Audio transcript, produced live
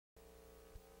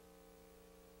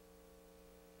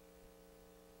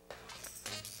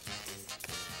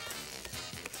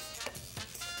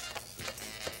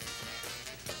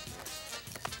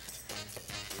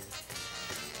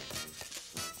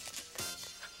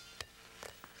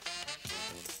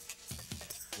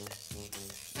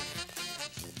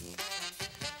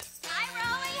Hi,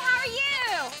 Roly. How are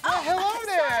you? Oh, hello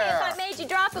there. Sorry if I made you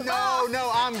drop a ball.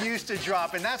 No, I'm used to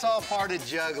dropping. That's all part of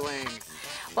juggling.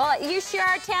 Well, you sure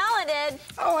are talented.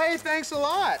 Oh, hey, thanks a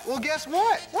lot. Well, guess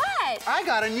what? What? I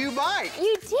got a new bike.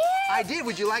 You did? I did.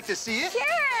 Would you like to see it?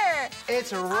 Sure.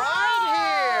 It's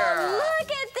right here.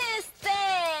 Look at this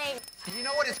thing. Do you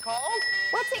know what it's called?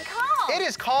 What's it called? It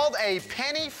is called a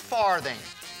penny farthing.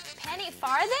 Penny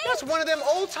farthing? That's one of them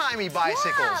old-timey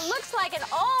bicycles. Yeah, looks like an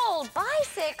old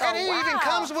bicycle. And it even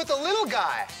comes with a little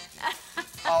guy.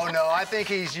 Oh, no, I think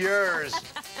he's yours.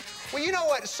 Well, you know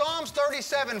what Psalms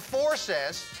 37:4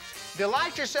 says?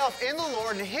 Delight yourself in the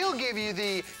Lord, and He'll give you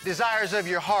the desires of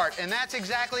your heart. And that's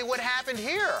exactly what happened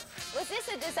here. Was this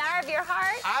a desire of your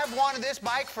heart? I've wanted this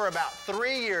bike for about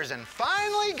 3 years and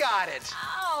finally got it.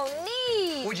 Oh,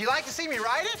 neat. Would you like to see me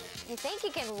ride it? You think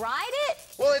you can ride it?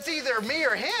 Well, it's either me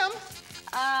or him.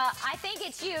 I think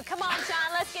it's you. Come on,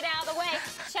 John, let's get out of the way.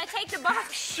 Should I take the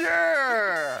box?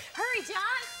 Sure. Hurry, John.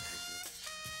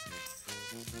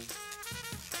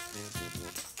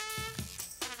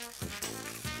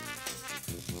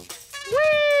 Whee!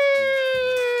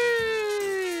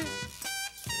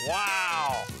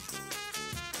 Wow.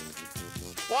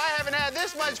 Well, I haven't had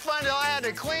this much fun till I had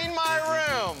to clean my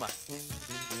room.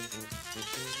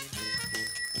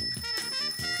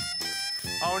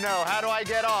 Oh no, how do I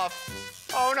get off?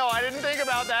 Oh no, I didn't think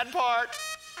about that part.